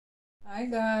Hi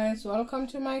guys, welcome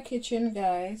to my kitchen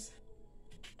guys.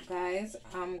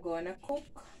 I'm gonna cook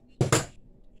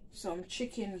some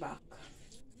chicken back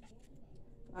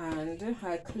and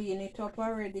I clean it up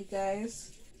already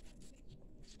guys.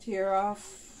 Tear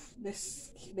off the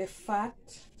fat,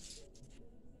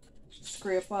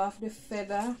 scrape off the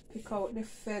feather, pick out the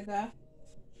feather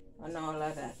and all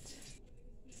of that,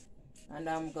 and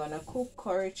I'm gonna cook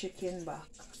curry chicken back.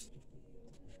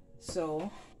 So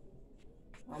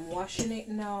I'm washing it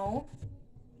now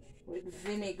with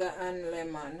vinegar and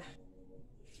lemon.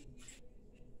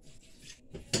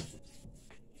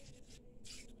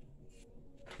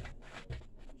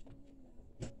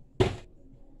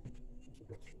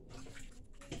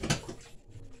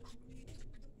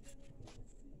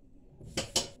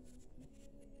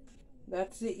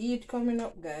 That's the heat coming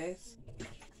up guys.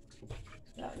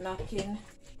 That knocking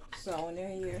sound you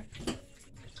hear.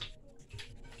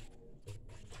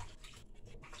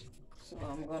 So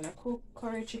I'm gonna cook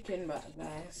curry chicken back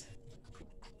guys.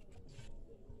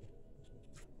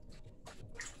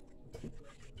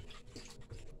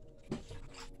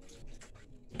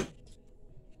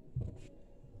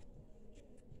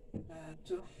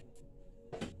 To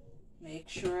make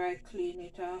sure I clean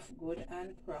it off good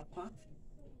and proper.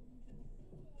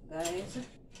 Guys,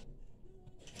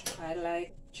 I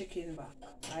like chicken back.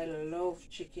 I love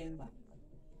chicken back.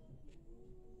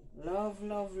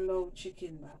 Love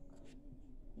chicken back.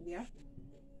 Yeah.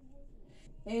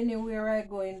 Anywhere I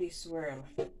go in this world,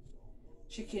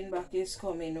 chicken back is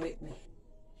coming with me.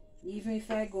 Even if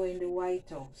I go in the White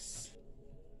House,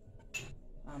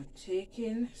 I'm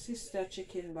taking sister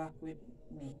chicken back with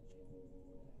me.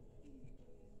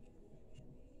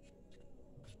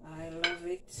 I love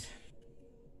it.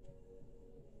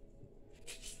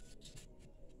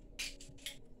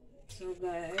 So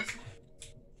guys,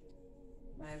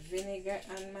 my vinegar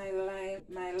and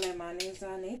my lemon is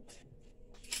on it.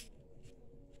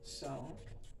 So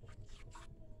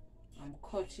I'm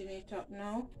cutting it up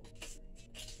now.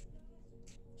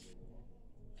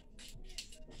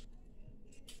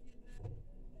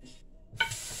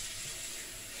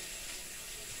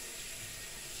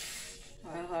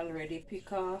 I already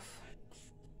pick off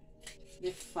the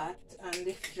fat and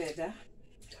the feather.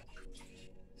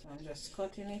 So I'm just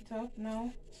cutting it up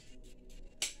now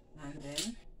and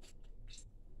then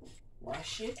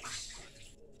wash it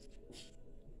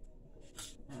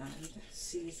and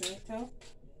season it up.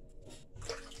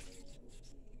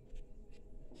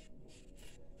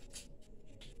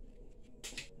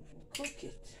 And cook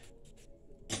it.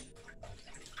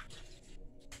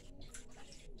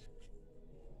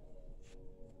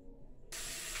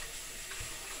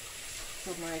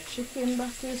 So my chicken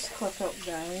back is cut up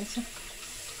guys,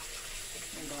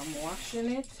 and I'm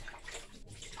washing it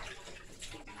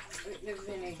with the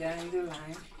vinegar and the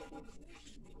lime.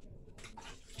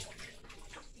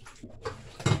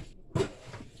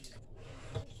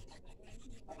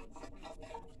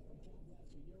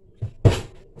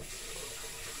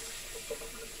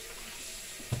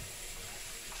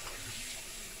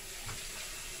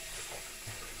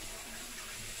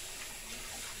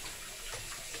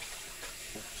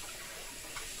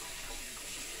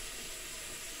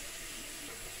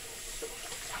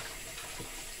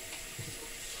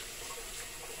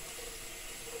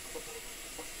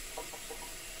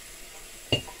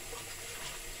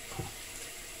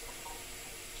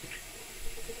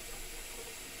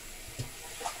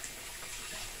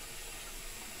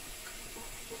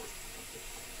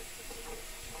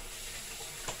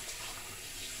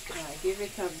 Give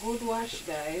it a good wash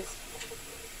guys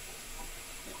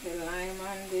with the lime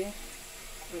and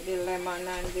the lemon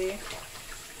and the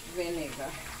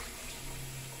vinegar.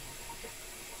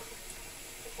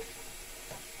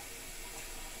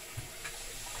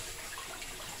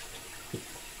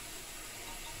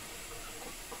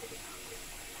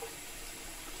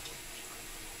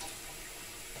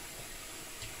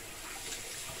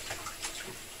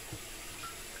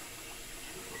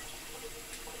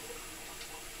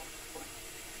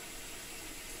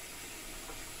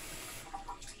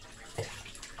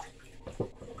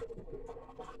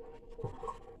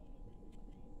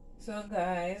 So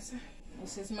guys,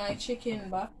 this is my chicken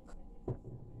back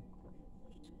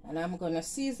and I'm gonna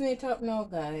season it up now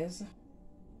guys.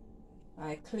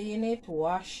 I clean it,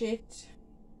 wash it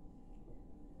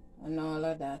and all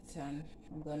of that, and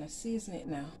I'm gonna season it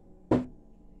now.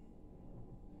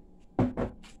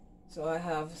 So I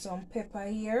have some pepper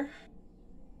here,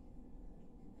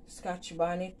 Scotch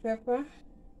bonnet pepper,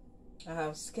 I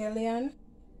have scallion,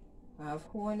 I have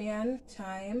onion,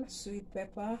 thyme, sweet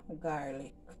pepper,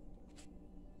 garlic.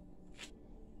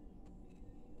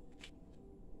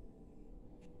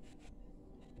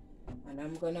 And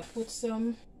I'm gonna put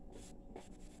some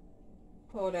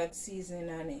powdered seasoning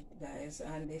on it, guys,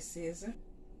 and this is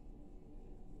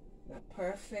the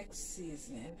perfect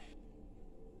seasoning.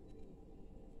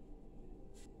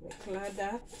 Little of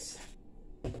that,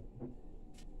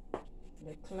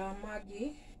 little of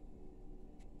Maggi,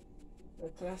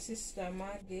 little Sister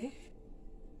Maggi,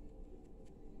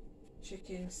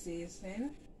 chicken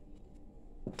seasoning,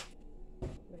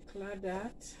 little of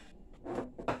that,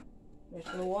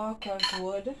 little Walker's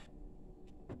Wood,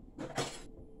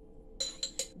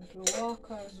 little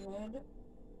Walker's Wood,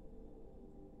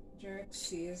 jerk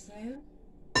seasoning,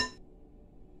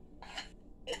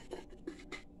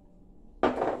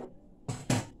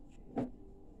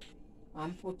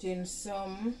 I'm putting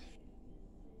some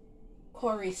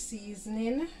curry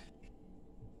seasoning.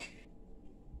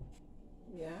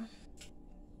 Yeah,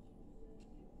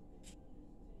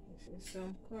 this is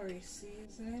some curry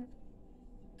seasoning.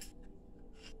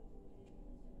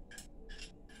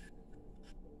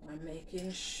 I'm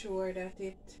making sure that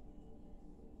it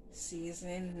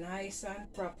seasoning nice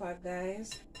and proper,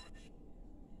 guys,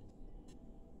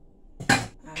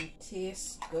 and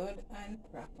tastes good and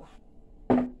proper.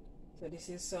 So this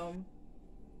is some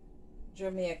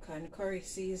Jamaican curry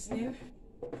seasoning.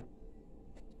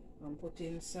 I'm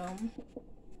putting some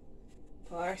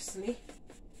parsley.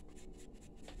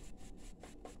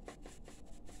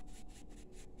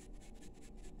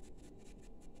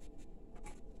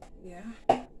 Yeah,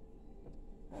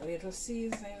 a little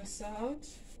seasoning salt.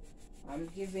 I'm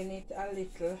giving it a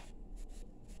little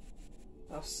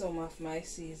of some of my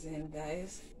seasoning,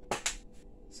 guys.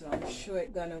 So I'm sure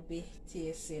it's gonna be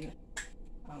tasting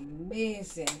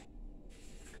amazing.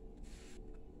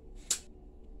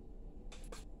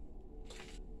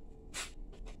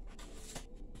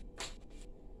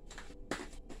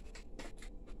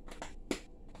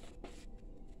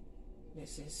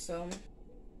 This is some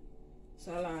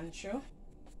cilantro.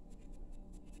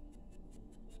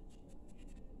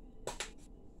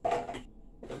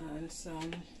 And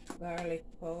some garlic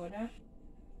powder.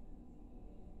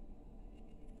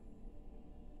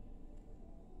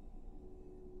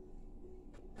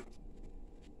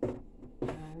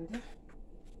 And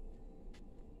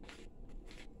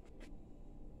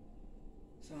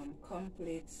some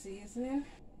complete seasoning.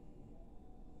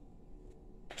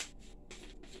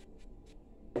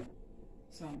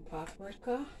 Some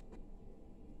paprika.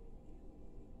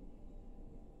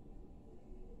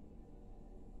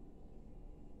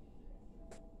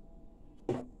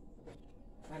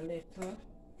 A little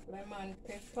lemon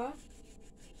pepper.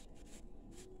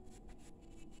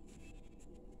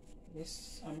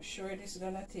 This, I'm sure this is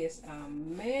gonna taste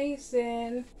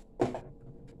amazing. A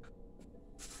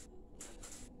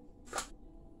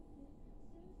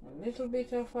little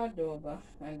bit of adobo,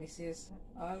 and this is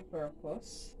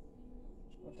all-purpose,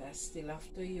 but I still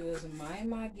have to use my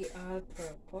Maggi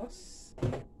all-purpose.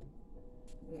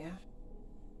 Yeah.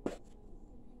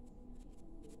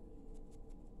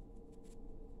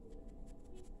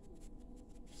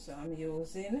 So I'm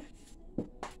using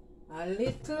a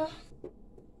little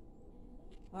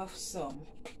of some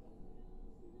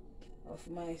of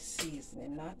my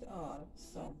seasoning, not all,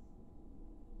 some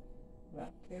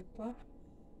black pepper,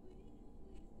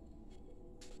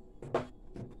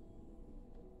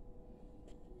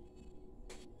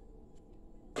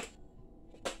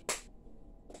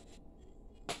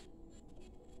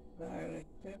 garlic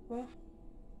pepper.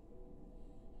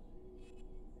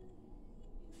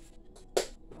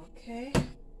 Okay,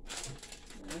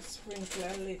 and sprinkle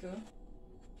a little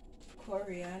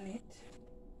curry on it.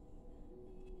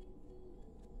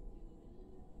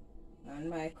 And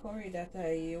my curry that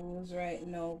I use right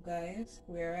now, guys,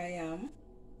 where I am,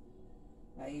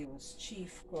 I use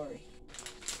chief curry.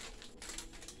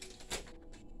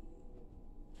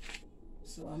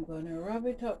 So I'm gonna rub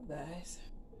it up, guys.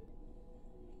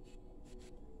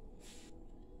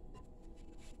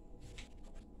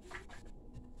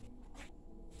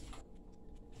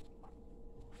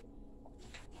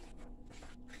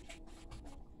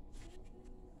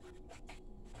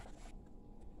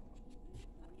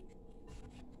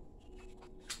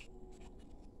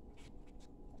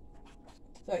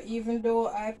 So even though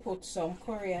I put some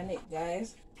curry on it,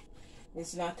 guys,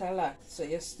 it's not a lot. So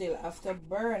you still have to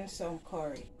burn some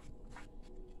curry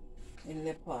in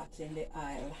the pot, in the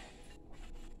aisle.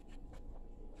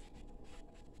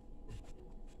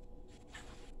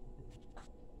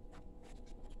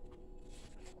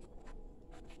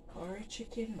 Curry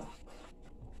chicken back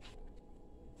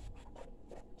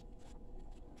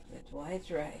with white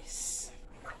rice.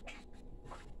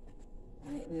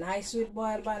 And it's nice with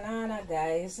boiled banana,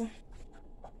 guys.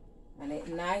 And it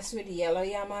nice with yellow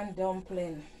yam and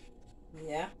dumpling.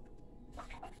 Yeah.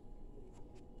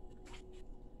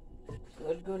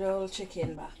 Good old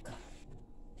chicken back.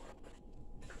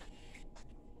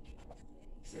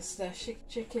 Sister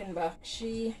chicken back,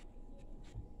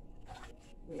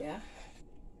 yeah.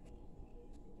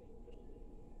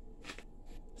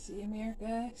 See him here,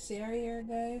 guys? See her here,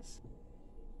 guys?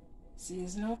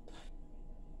 Season up.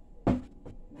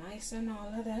 Nice and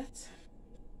all of that.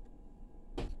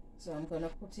 So I'm gonna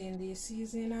put in the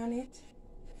seasoning on it.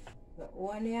 The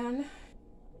onion,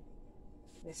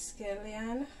 the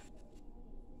scallion,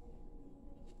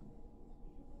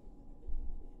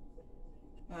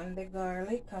 and the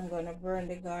garlic. I'm gonna burn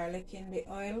the garlic in the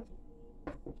oil.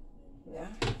 Yeah.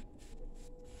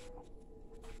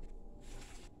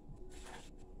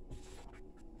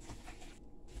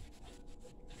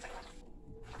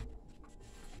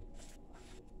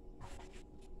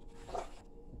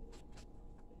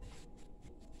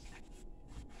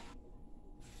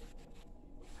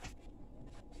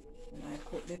 And I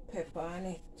put the pepper on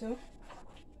it too.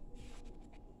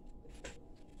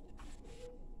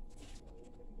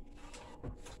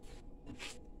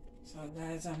 So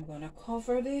guys, I'm gonna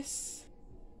cover this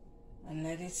and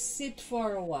let it sit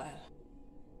for a while.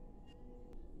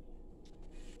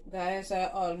 Guys, I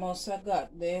almost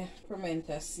got the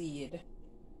pimento seed.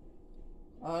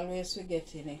 Always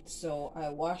forgetting it. So I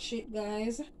wash it,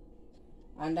 guys,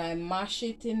 and I mash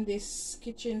it in this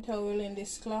kitchen towel in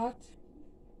this cloth.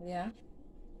 Yeah.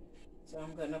 So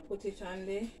I'm gonna put it on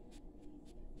the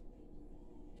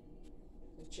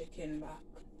chicken back.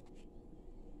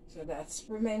 So that's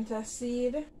pimento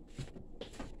seed,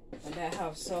 and I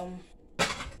have some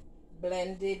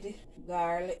blended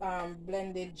garlic,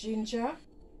 blended ginger.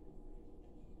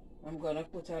 I'm gonna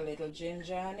put a little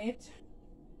ginger on it.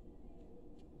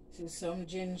 See some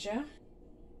ginger.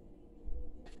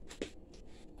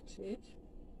 See it?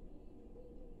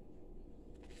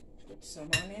 Put some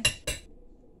on it.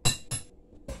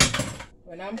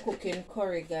 When I'm cooking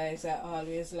curry, guys, I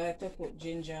always like to put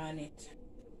ginger on it.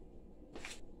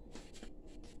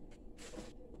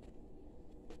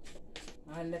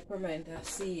 And the pimento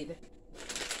seed.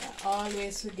 I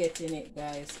always forgetting it,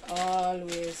 guys.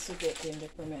 Always forgetting the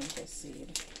pimento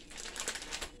seed.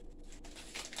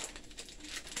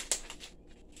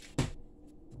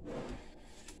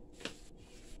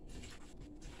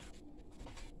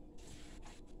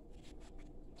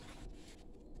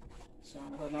 So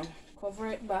I'm gonna cover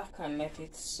it back and let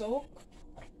it soak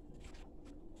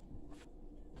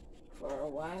for a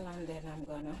while, and then I'm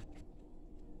gonna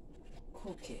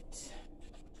cook it.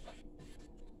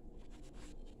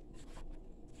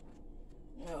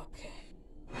 Okay.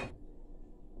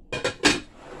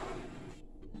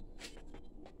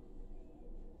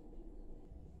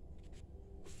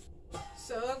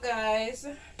 So guys,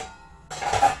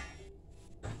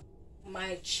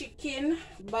 my chicken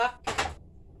back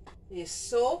is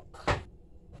soaked,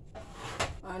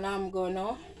 and I'm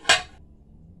gonna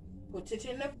put it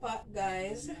in the pot,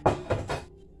 guys. I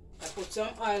put some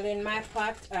oil in my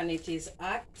pot and it is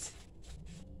hot.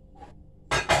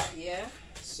 Yeah,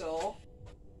 so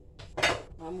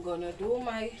I'm gonna do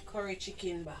my curry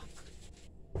chicken back.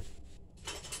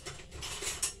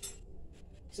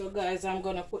 So guys, I'm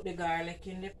gonna put the garlic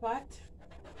in the pot.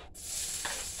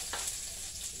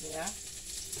 Yeah.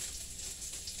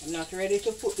 I'm not ready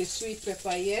to put the sweet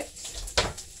pepper yet.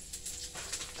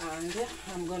 And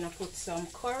I'm gonna put some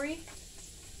curry.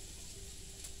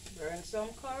 Burn some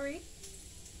curry.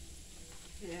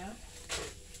 Yeah.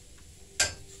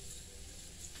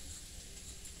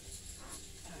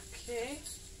 Okay.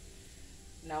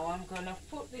 Now I'm gonna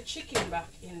put the chicken back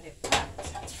in the pot.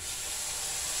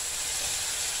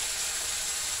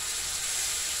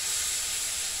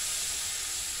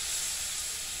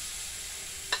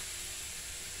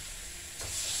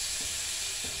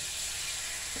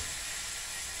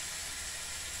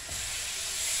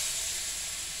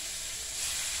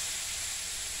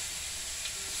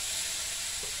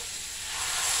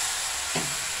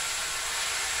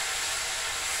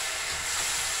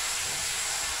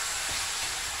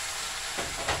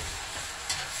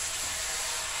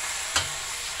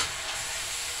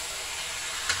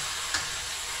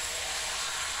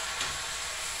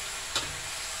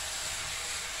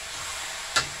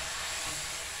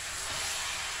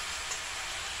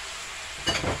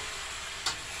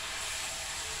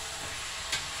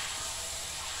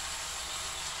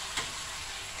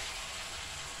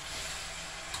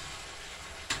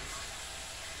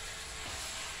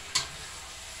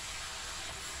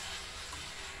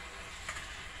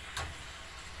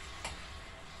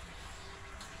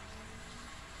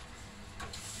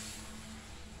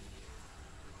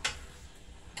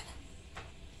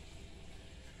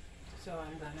 So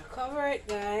I'm gonna cover it,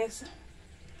 guys.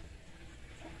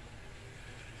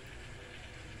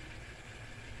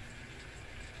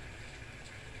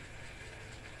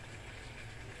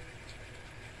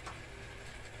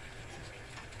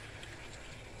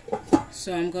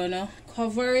 So I'm gonna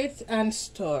cover it and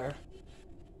stir.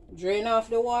 Drain off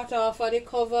the water off of the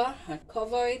cover and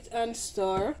cover it and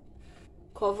stir.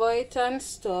 Cover it and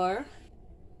stir.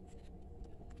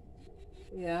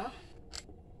 Yeah.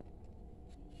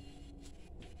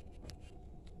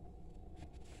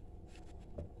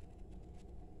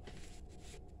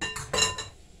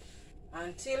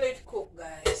 Until it cooks,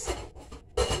 guys.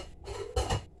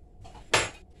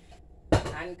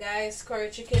 And guys, curry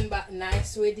chicken back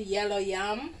nice with yellow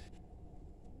yam.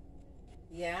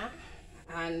 Yeah.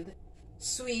 And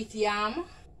sweet yam.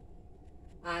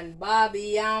 And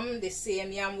Barbie yam, the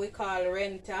same yam we call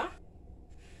renta.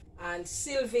 And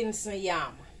Sylvinson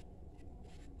yam.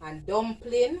 And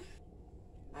dumpling.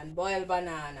 And boiled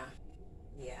banana.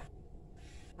 Yeah.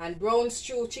 And brown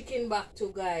stew chicken back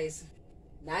too, guys.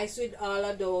 Nice with all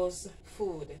of those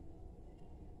food.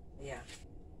 Yeah.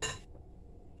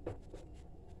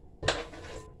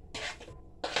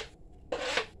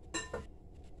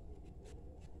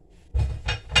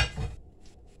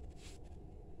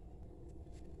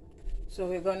 So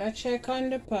we're gonna check on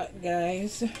the pot,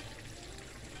 guys.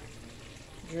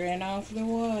 Drain off the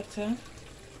water.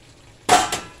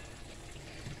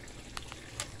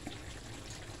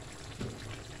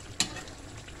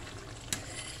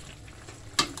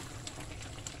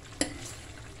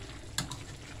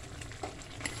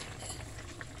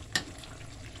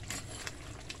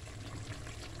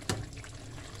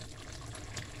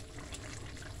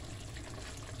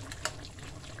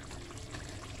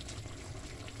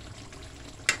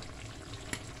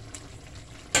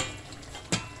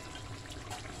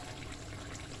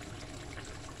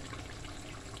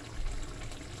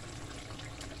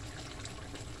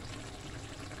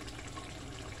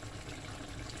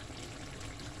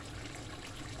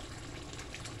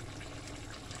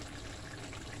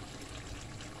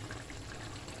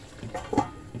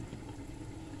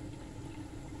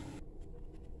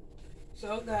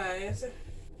 So guys,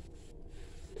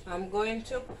 I'm going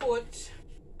to put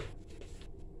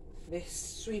the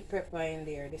sweet pepper in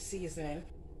there, the seasoning.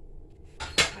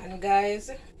 And guys,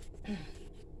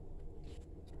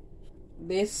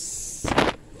 this,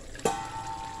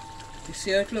 you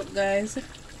see how it look, guys?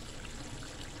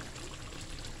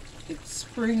 It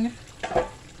spring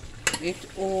its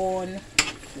own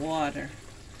water,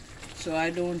 so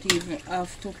I don't even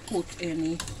have to put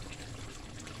any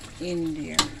in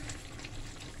there.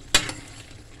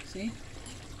 See?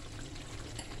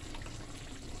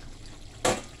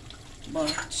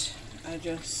 But I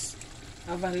just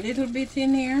have a little bit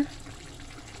in here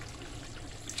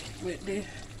with the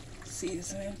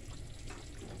seasoning.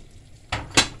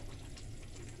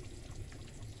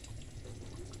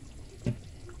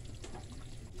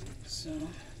 So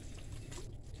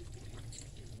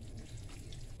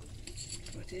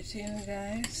put it in,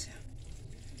 guys.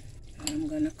 I'm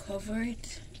gonna cover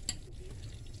it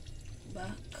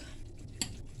back.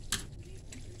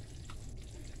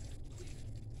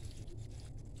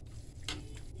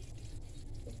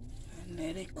 And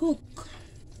let it cook.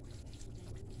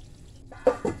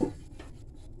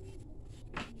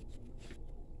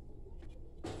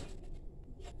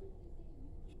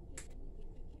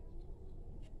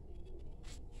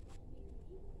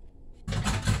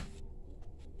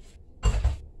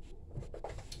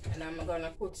 And I'm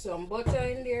gonna put some butter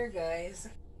in there, guys.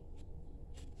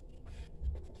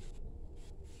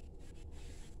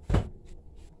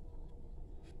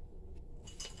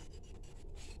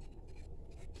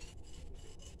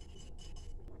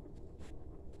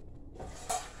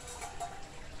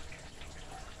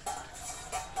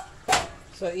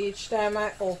 So each time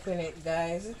I open it,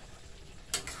 guys,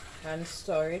 and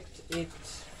stir it,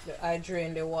 I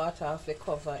drain the water off the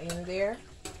cover in there,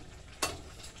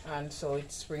 and so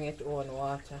it spring its own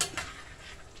water.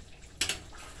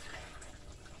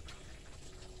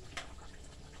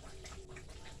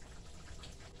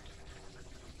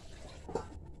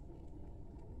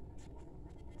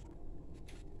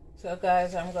 So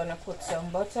guys, I'm gonna put some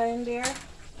butter in there.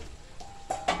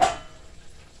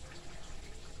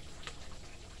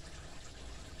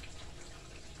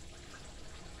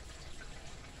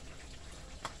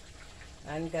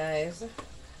 And guys,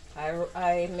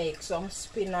 I make some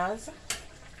spinach.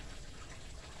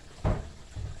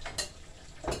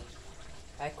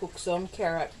 I cook some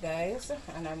carrot, guys,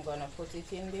 and I'm gonna put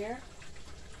it in there.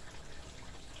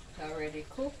 Already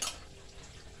cooked.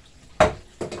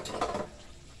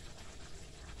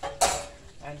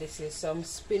 And this is some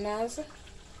spinach.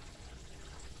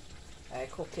 I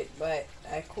cook it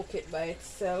by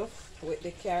itself with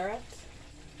the carrot.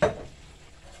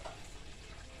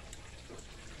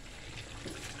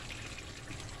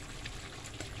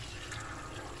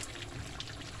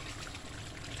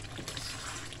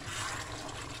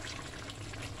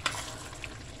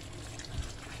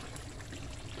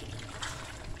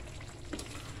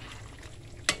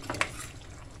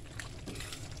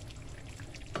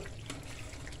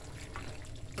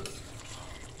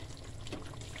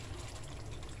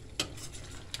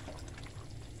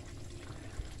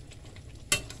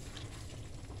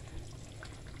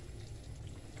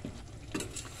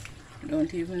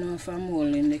 Don't even know if I'm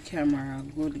holding the camera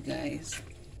good, guys,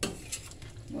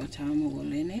 but I'm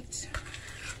holding it.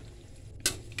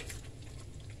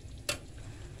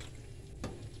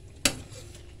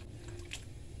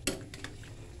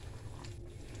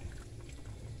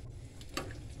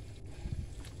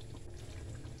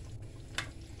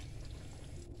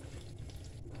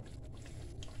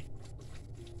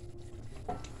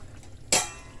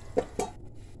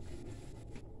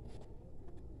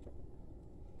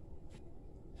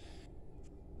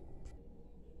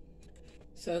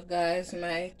 So guys,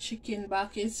 my chicken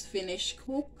back is finished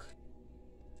cook.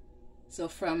 So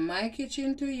from my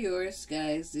kitchen to yours,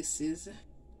 guys, this is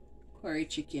curry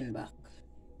chicken back.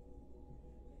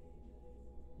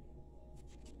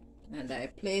 And I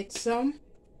plate some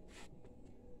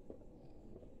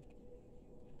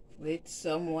with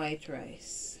some white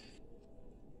rice.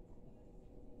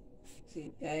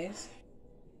 See, guys?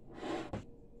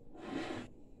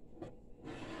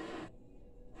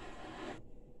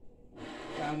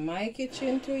 From my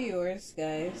kitchen to yours,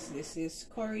 guys, this is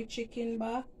curry chicken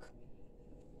back.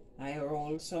 I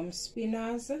roll some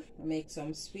spinach, make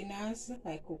some spinach,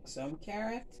 I cook some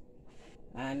carrot,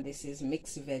 and this is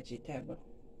mixed vegetable.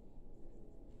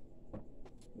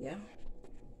 Yeah.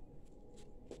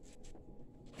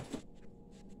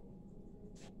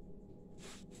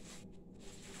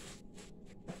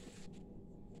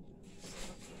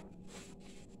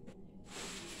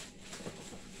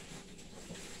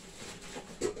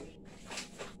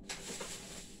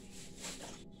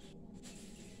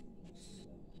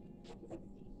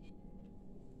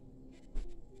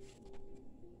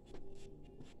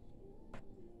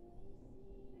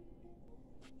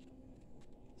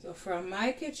 So from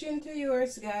my kitchen to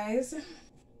yours, guys,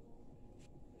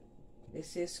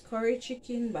 this is curry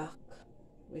chicken back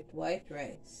with white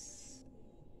rice.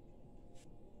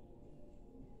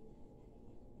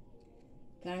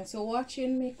 Thanks for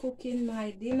watching me cooking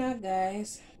my dinner,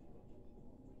 guys.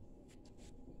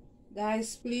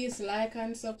 Guys, please like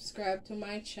and subscribe to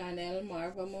my channel,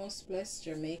 Marvelous Blessed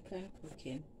Jamaican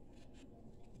Cooking.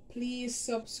 Please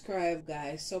subscribe,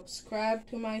 guys. Subscribe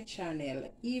to my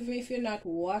channel. Even if you're not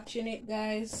watching it,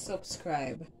 guys,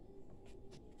 subscribe.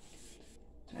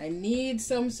 I need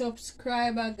some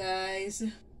subscriber, guys.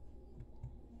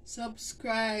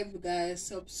 Subscribe, guys.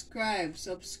 Subscribe.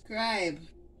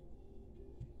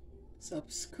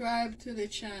 Subscribe to the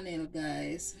channel,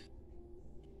 guys.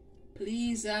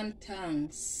 Please and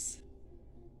thanks.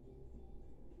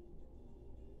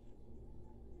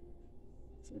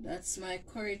 So that's my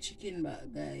curry chicken back,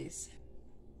 guys.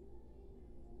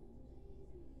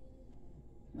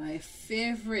 My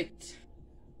favorite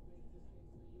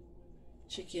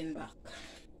chicken back.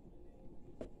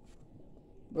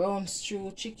 Brown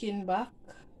stew chicken back,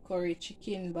 curry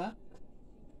chicken back.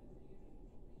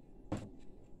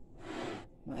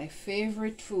 My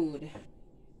favorite food.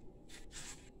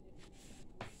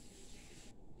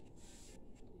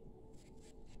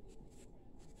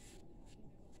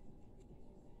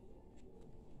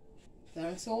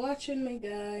 Thanks for watching me,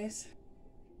 guys.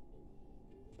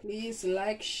 Please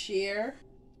like, share,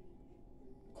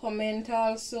 comment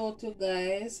also too,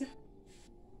 guys.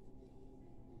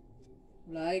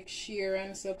 Like, share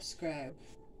and subscribe.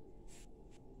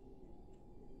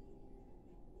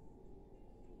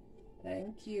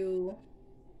 Thank you.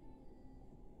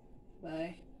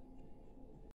 Bye.